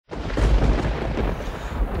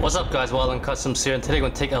What's up guys, Wildland Customs here, and today we're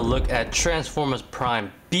going to take a look at Transformers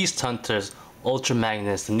Prime Beast Hunters Ultra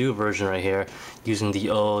Magnus, the new version right here, using the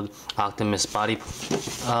old Optimus body.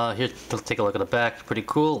 Here, let's take a look at the back, pretty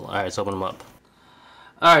cool. Alright, let's open them up.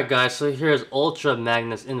 Alright guys, so here's Ultra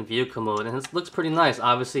Magnus in vehicle mode, and it looks pretty nice.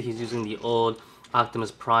 Obviously he's using the old Optimus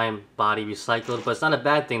Prime body recycled, but it's not a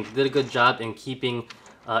bad thing. They did a good job in keeping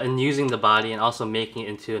in using the body and also making it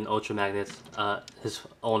into an Ultra Magnus, his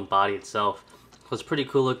own body itself. So it's pretty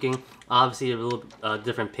cool looking. Obviously a little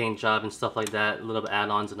different paint job and stuff like that, a little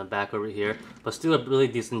add-ons in the back over here, but still a really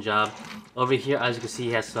decent job. Over here, as you can see,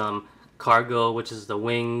 he has some cargo, which is the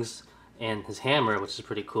wings, and his hammer, which is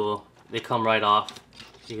pretty cool. They come right off.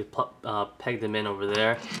 You could peg them in over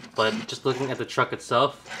there. But just looking at the truck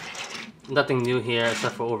itself, nothing new here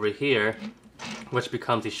except for over here, which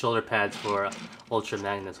becomes the shoulder pads for Ultra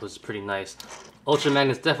Magnus, which is pretty nice. Ultra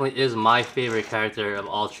Magnus definitely is my favorite character of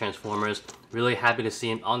all Transformers. Really happy to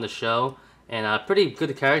see him on the show, and a pretty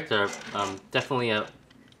good character. Definitely a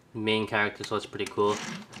main character, so it's pretty cool.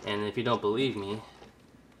 And if you don't believe me,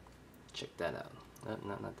 check that out.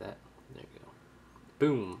 Not that. There you go.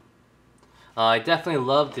 Boom. I definitely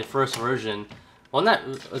loved the first version. Well,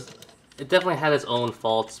 it definitely had its own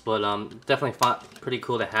faults, but definitely pretty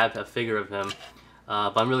cool to have a figure of him.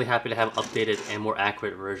 But I'm really happy to have an updated and more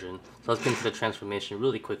accurate version. So let's get into the transformation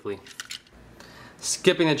really quickly.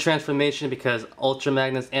 Skipping the transformation because Ultra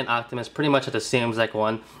Magnus and Optimus pretty much have the same exact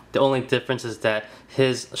one. The only difference is that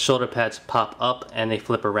his shoulder pads pop up and they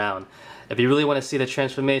flip around. If you really want to see the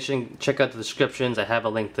transformation, check out the descriptions. I have a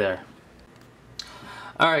link there.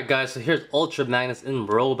 Alright guys, so here's Ultra Magnus in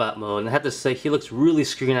robot mode, and I have to say he looks really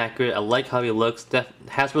screen accurate. I like how he looks.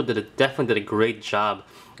 Hasbro definitely did a great job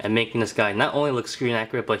at making this guy not only look screen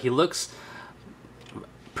accurate, but he looks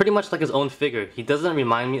pretty much like his own figure. He doesn't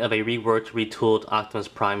remind me of a reworked, retooled Optimus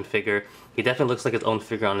Prime figure. He definitely looks like his own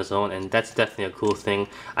figure on his own, and that's definitely a cool thing.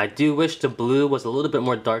 I do wish the blue was a little bit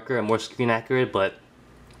more darker and more screen accurate, but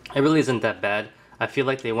it really isn't that bad. I feel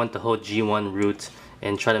like they went the whole G1 route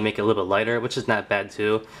and try to make it a little bit lighter, which is not bad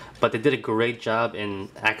too. But they did a great job in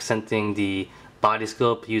accenting the body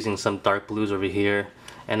sculpt using some dark blues over here,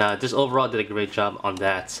 and just overall did a great job on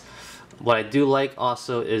that. What I do like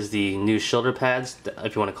also is the new shoulder pads,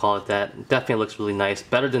 if you want to call it that. Definitely looks really nice,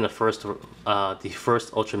 better than the first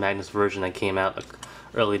Ultra Magnus version that came out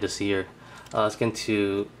early this year. Let's get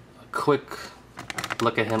into a quick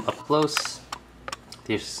look at him up close.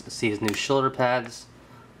 You see his new shoulder pads,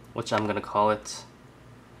 which I'm gonna call it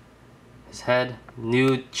his head.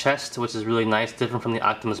 New chest, which is really nice, different from the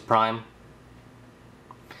Optimus Prime.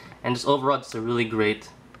 And just overall, just a really great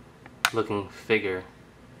looking figure.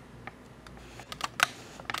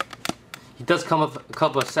 He does come with a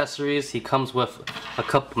couple accessories. He comes with a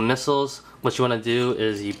couple missiles. What you want to do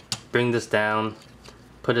is you bring this down,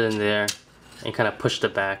 put it in there, and kind of push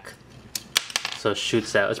it back so it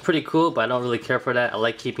shoots out. It's pretty cool, but I don't really care for that. I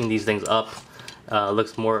like keeping these things up. It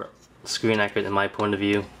looks more screen accurate in my point of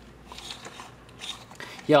view.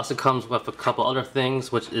 He also comes with a couple other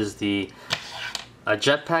things, which is the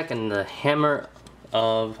jetpack and the hammer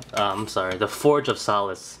of, the Forge of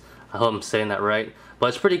Solace. I hope I'm saying that right. But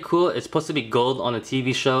it's pretty cool. It's supposed to be gold on a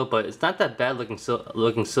TV show, but it's not that bad looking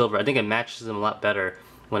silver. I think it matches him a lot better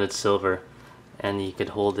when it's silver. And you could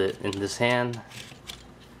hold it in this hand.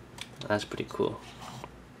 That's pretty cool.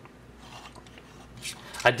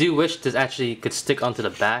 I do wish this actually could stick onto the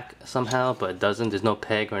back somehow, but it doesn't. There's no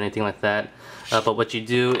peg or anything like that. But what you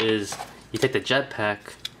do is you take the jetpack,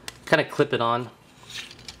 kind of clip it on,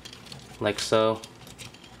 like so.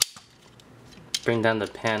 Bring down the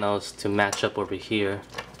panels to match up over here.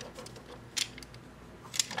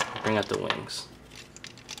 Bring out the wings.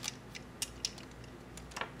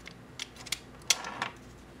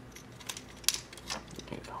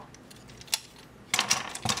 There you go.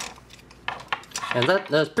 And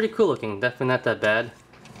that's pretty cool looking. Definitely not that bad.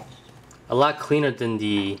 A lot cleaner than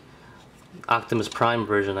the Optimus Prime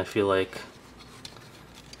version, I feel like.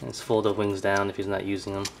 Let's fold the wings down if he's not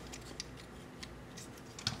using them.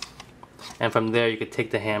 And from there you could take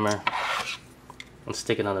the hammer and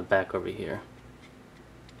stick it on the back over here.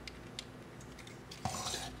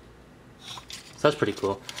 So that's pretty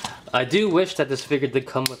cool. I do wish that this figure did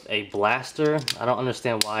come with a blaster. I don't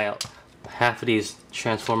understand why half of these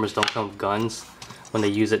Transformers don't come with guns when they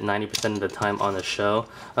use it 90% of the time on the show.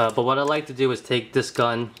 But what I like to do is take this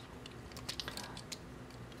gun.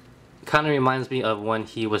 Kind of reminds me of when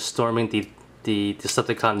he was storming the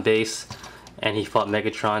Decepticon base and he fought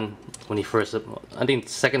Megatron when he first, I think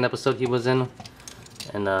the second episode he was in,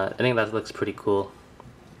 and I think that looks pretty cool.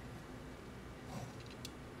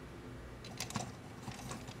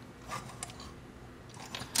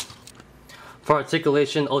 For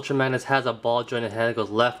articulation, Ultra Magnus has a ball jointed head. It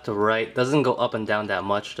goes left to right. Doesn't go up and down that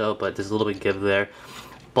much though, but there's a little bit of give there.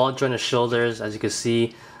 Ball jointed shoulders, as you can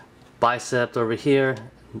see. Bicep over here.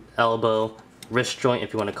 Elbow. Wrist joint,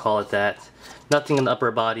 if you want to call it that. Nothing in the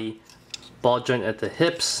upper body. Ball joint at the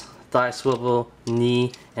hips. Thigh swivel.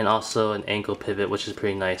 Knee. And also an ankle pivot, which is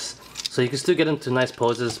pretty nice. So you can still get into nice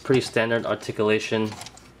poses. Pretty standard articulation.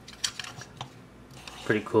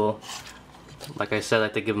 Pretty cool. Like I said, I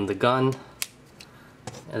like to give him the gun.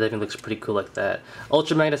 And everything looks pretty cool like that.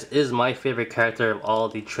 Ultra Magnus is my favorite character of all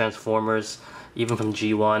the Transformers, even from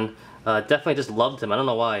G1. Definitely just loved him. I don't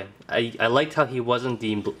know why. I liked how he wasn't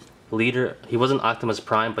the leader. He wasn't Optimus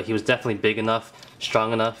Prime, but he was definitely big enough,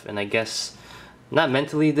 strong enough, and I guess not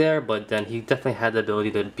mentally there, but then he definitely had the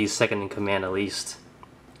ability to be second in command at least.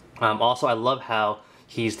 Also, I love how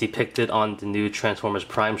he's depicted on the new Transformers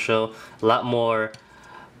Prime show. A lot more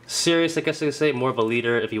serious, I guess you could say, more of a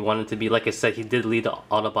leader if he wanted to be. Like I said, he did lead the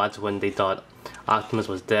Autobots when they thought Optimus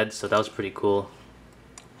was dead, so that was pretty cool.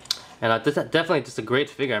 And definitely just a great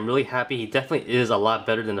figure. I'm really happy. He definitely is a lot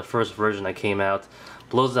better than the first version that came out.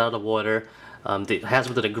 Blows out of the water.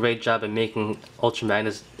 Hasbro did a great job in making Ultra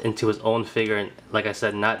Magnus into his own figure, and like I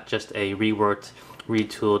said, not just a reworked,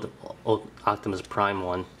 retooled Optimus Prime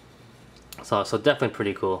one. So definitely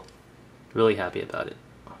pretty cool. Really happy about it.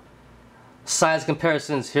 Size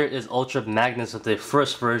comparisons, here is Ultra Magnus with the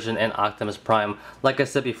first version and Optimus Prime. Like I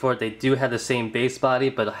said before, they do have the same base body,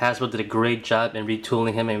 but Hasbro did a great job in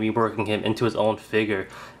retooling him and reworking him into his own figure.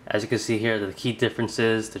 As you can see here, the key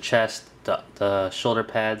differences, the chest, the shoulder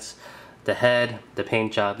pads, the head, the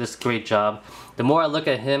paint job. This is a great job. The more I look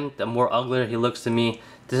at him, the more uglier he looks to me.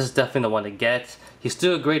 This is definitely the one to get. He's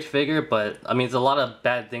still a great figure, but I mean, there's a lot of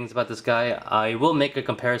bad things about this guy. I will make a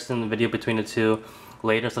comparison video between the two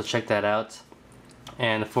later, so check that out.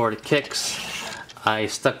 And for the kicks, I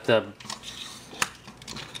stuck the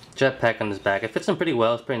jetpack on his back. It fits him pretty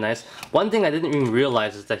well. It's pretty nice. One thing I didn't even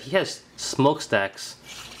realize is that he has smokestacks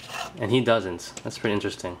and he doesn't. That's pretty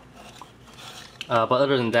interesting. But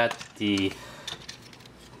other than that, the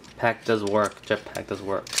pack does work. Jetpack does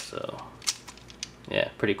work. So yeah,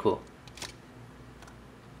 pretty cool.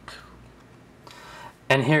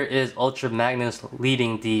 And here is Ultra Magnus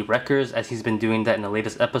leading the Wreckers, as he's been doing that in the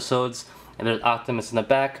latest episodes. And there's Optimus in the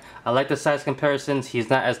back. I like the size comparisons. He's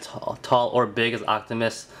not as tall or big as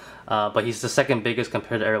Optimus, but he's the second biggest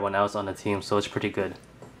compared to everyone else on the team, so it's pretty good.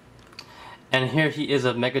 And here he is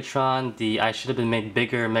of Megatron, the I should have been made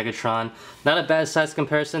bigger Megatron. Not a bad size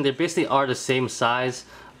comparison. They basically are the same size,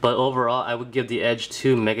 but overall I would give the edge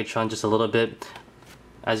to Megatron just a little bit.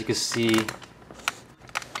 As you can see,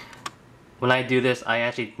 when I do this, I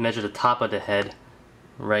actually measure the top of the head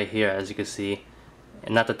right here, as you can see,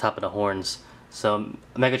 and not the top of the horns. So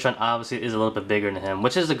Megatron obviously is a little bit bigger than him,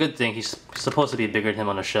 which is a good thing. He's supposed to be bigger than him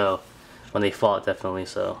on the show when they fought, definitely.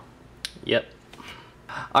 So yep.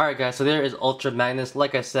 Alright guys, so there is Ultra Magnus.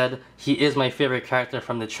 Like I said, he is my favorite character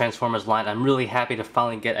from the Transformers line. I'm really happy to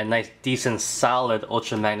finally get a nice, decent, solid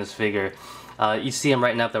Ultra Magnus figure. You see him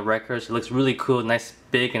right now at the Wreckers. He looks really cool, nice,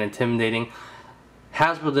 big, and intimidating.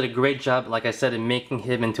 Hasbro did a great job, like I said, in making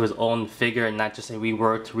him into his own figure and not just a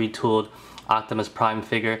reworked, retooled Optimus Prime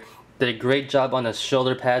figure. Did a great job on the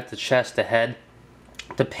shoulder pads, the chest, the head.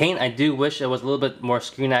 The paint, I do wish it was a little bit more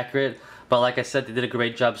screen accurate, but like I said, they did a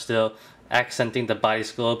great job still accenting the body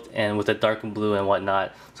sculpt and with the dark blue and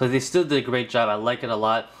whatnot. So they still did a great job. I like it a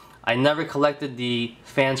lot. I never collected the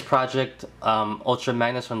Fans Project Ultra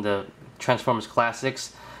Magnus from the Transformers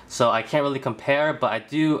Classics, so I can't really compare, but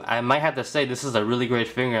I might have to say this is a really great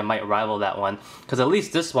figure and might rival that one, because at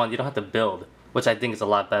least this one you don't have to build, which I think is a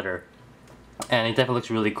lot better. And it definitely looks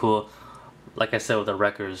really cool, like I said, with the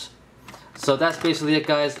Wreckers. So that's basically it,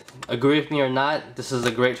 guys. Agree with me or not, this is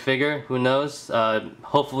a great figure. Who knows?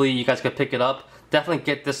 Hopefully you guys can pick it up. Definitely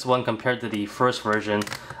get this one compared to the first version,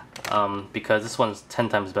 because this one's 10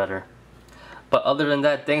 times better. But other than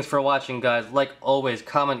that, thanks for watching, guys. Like always,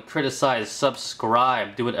 comment, criticize,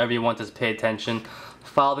 subscribe, do whatever you want to pay attention.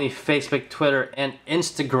 Follow me Facebook, Twitter, and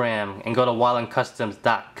Instagram, and go to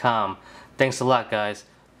wildandcustoms.com. Thanks a lot, guys.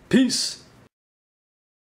 Peace!